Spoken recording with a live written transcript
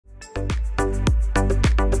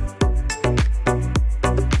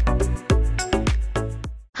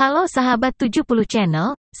Halo sahabat 70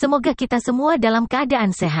 channel, semoga kita semua dalam keadaan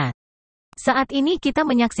sehat. Saat ini kita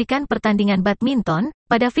menyaksikan pertandingan badminton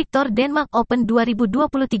pada Victor Denmark Open 2023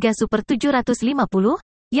 Super 750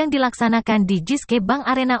 yang dilaksanakan di Jyske Bank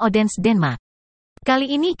Arena Odense, Denmark. Kali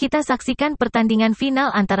ini kita saksikan pertandingan final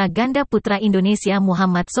antara ganda putra Indonesia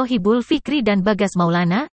Muhammad Shohibul Fikri dan Bagas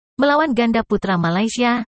Maulana melawan ganda putra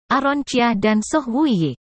Malaysia Chia dan Wooi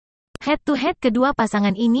Yik. Head-to-head kedua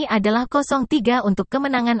pasangan ini adalah 0-3 untuk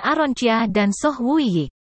kemenangan Chia dan Wooi Yik.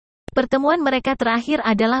 Pertemuan mereka terakhir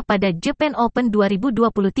adalah pada Japan Open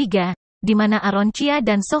 2023, di mana Chia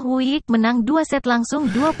dan Wooi Yik menang 2 set langsung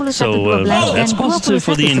 21-12 dan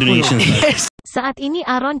 21-10. Saat ini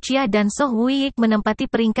Chia dan Wooi Yik menempati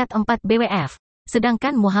peringkat 4 BWF,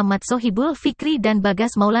 sedangkan Muhammad Shohibul Fikri dan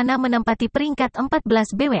Bagas Maulana menempati peringkat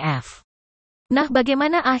 14 BWF. Nah,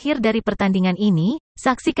 bagaimana akhir dari pertandingan ini?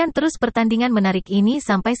 Saksikan terus pertandingan menarik ini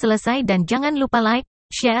sampai selesai dan jangan lupa like,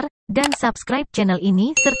 share, dan subscribe channel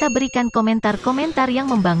ini serta berikan komentar-komentar yang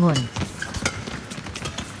membangun.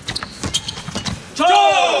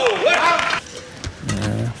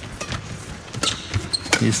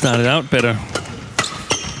 You started out better.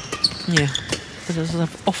 Yeah, but as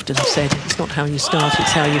I've often said, it's not how you start,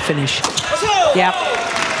 it's how you finish. Yeah.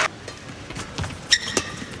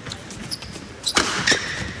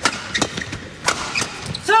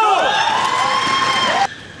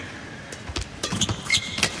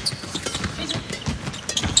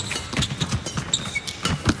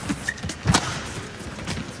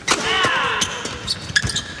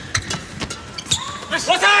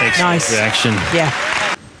 Nice reaction. Yeah.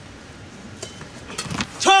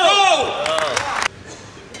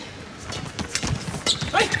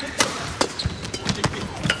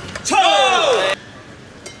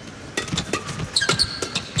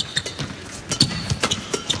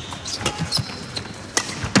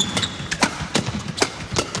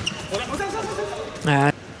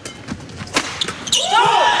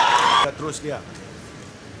 Terus dia.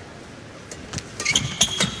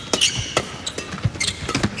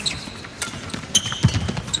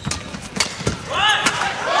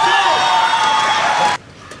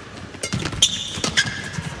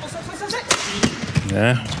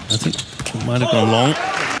 Yeah, I think it might have gone long.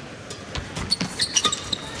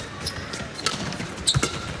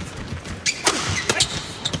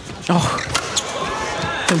 Oh,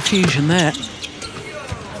 confusion there.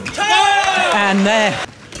 And there.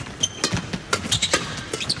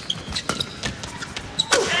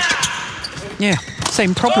 Yeah,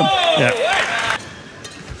 same problem. Yeah.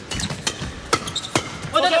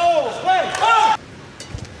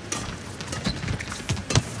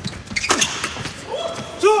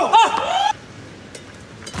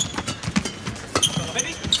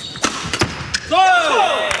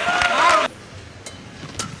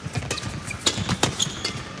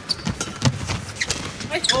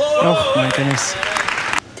 Oh my goodness.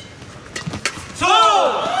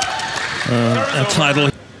 A title.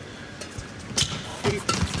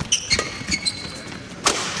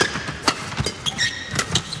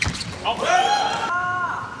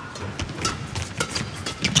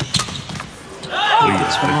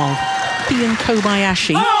 Ian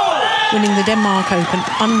Kobayashi winning the Denmark Open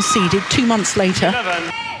unseeded 2 months later.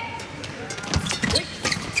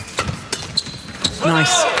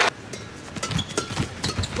 Nice.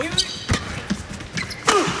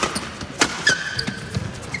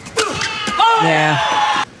 Yeah.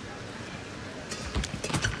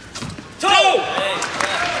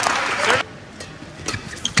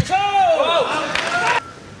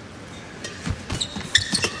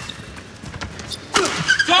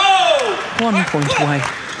 One point away.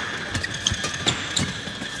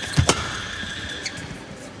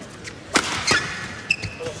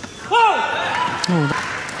 Oh.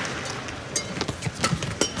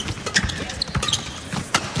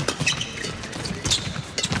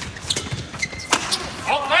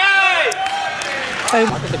 Oh,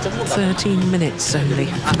 13 minutes only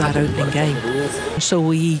for that opening game. So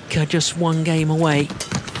we are just 1 game away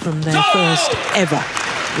from their first ever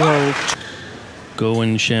world. Go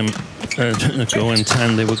and Go and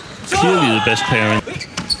Tan, they were clearly the best pairing.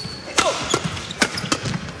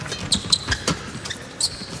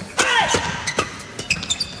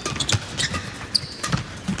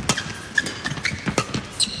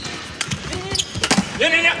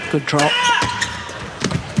 Good drop.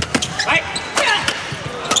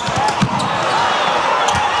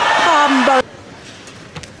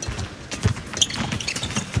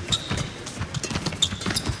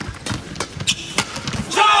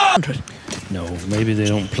 No, maybe they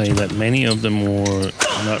don't play that many of them or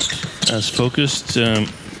not as focused.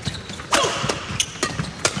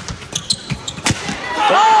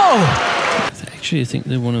 Actually, I think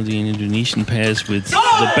they're one of the Indonesian pairs with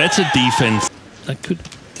the better defense. That could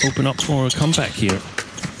open up for a comeback here.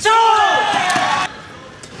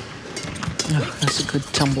 Oh, that's a good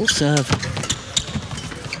tumble serve.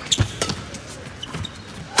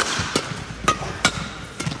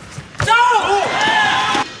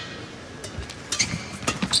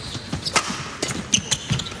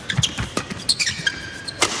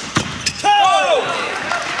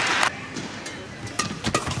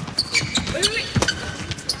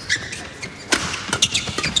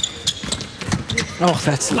 Oh,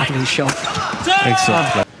 that's a lovely shot.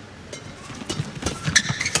 Excellent.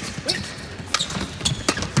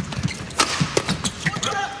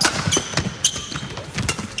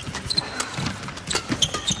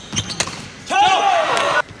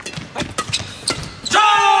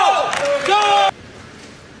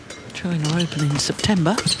 China Open in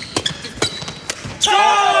September.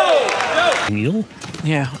 Neil?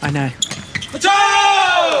 Yeah, I know.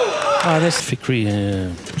 Oh, this Fikri,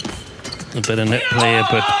 a better net player,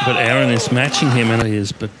 but Aaron is matching him, and he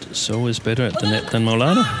is, but so is better at the net than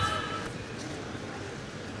Maulana.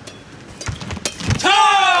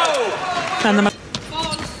 and the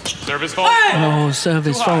Service fault. oh,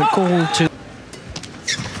 service fault called to.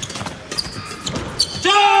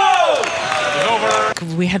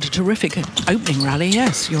 We had a terrific opening rally.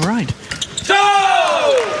 Yes, you're right.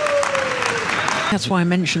 That's why I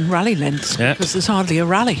mentioned rally lengths, Yeah. because there's hardly a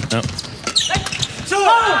rally. No.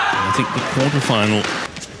 I think the quarterfinal.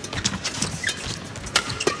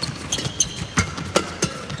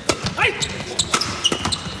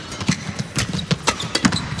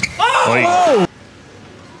 Oh!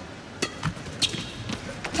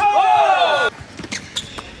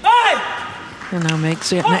 And now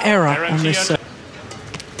makes it an error on this.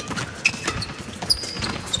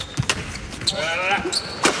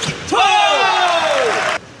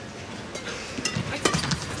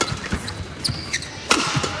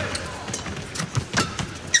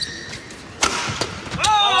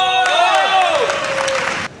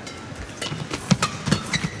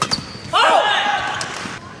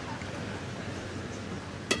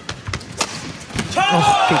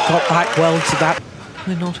 Oh, he got back well to that.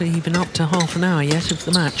 We're not even up to half an hour yet of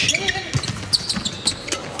the match.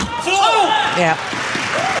 Yeah.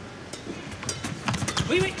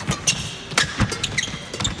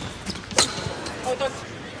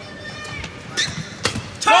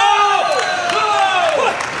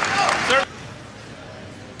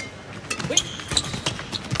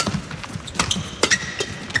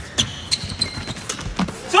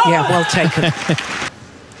 Yeah, well taken.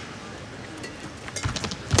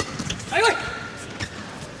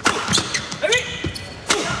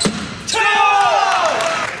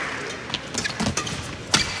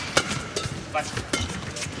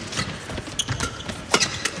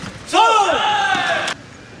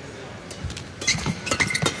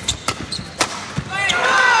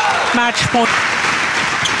 Match point.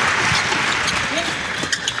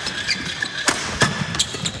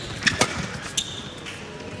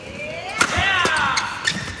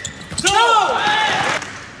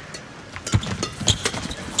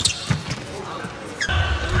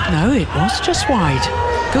 No, it was just wide.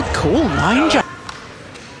 Good call, line jump.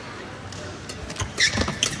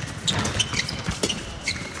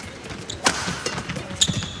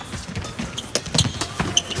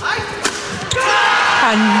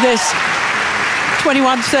 And this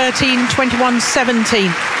 21-13,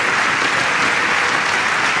 21-17.